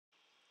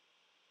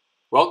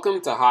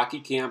Welcome to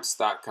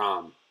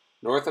hockeycamps.com,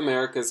 North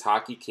America's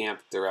hockey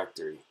camp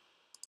directory.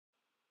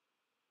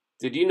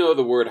 Did you know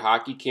the word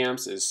hockey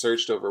camps is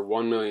searched over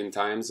 1 million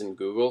times in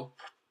Google?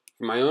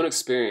 From my own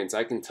experience,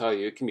 I can tell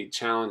you it can be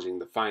challenging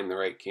to find the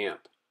right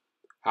camp.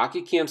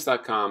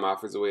 Hockeycamps.com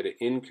offers a way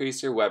to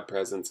increase your web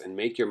presence and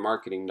make your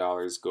marketing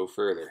dollars go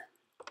further.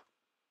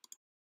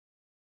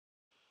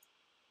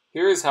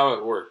 Here is how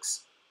it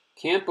works.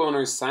 Camp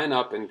owners sign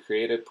up and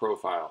create a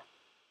profile.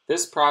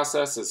 This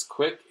process is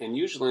quick and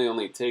usually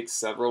only takes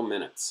several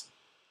minutes.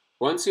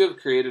 Once you have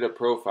created a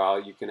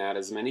profile, you can add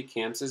as many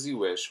camps as you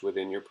wish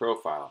within your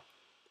profile.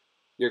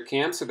 Your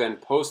camps are then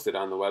posted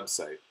on the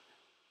website.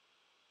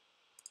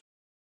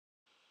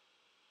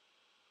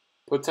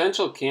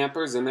 Potential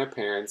campers and their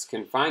parents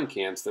can find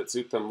camps that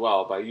suit them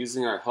well by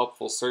using our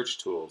helpful search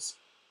tools.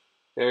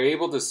 They are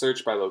able to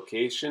search by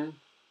location,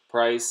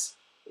 price,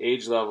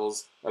 age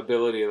levels,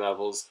 ability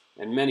levels,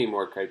 and many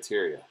more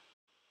criteria.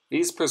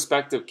 These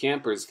prospective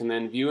campers can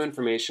then view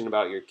information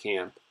about your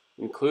camp,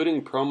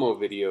 including promo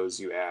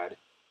videos you add,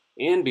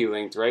 and be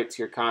linked right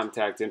to your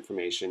contact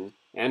information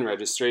and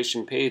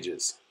registration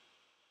pages.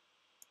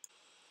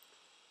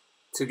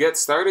 To get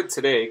started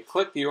today,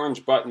 click the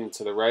orange button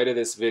to the right of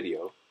this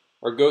video,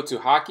 or go to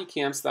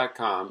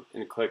hockeycamps.com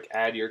and click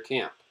Add Your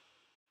Camp.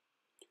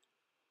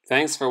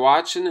 Thanks for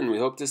watching, and we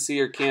hope to see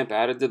your camp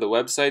added to the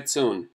website soon.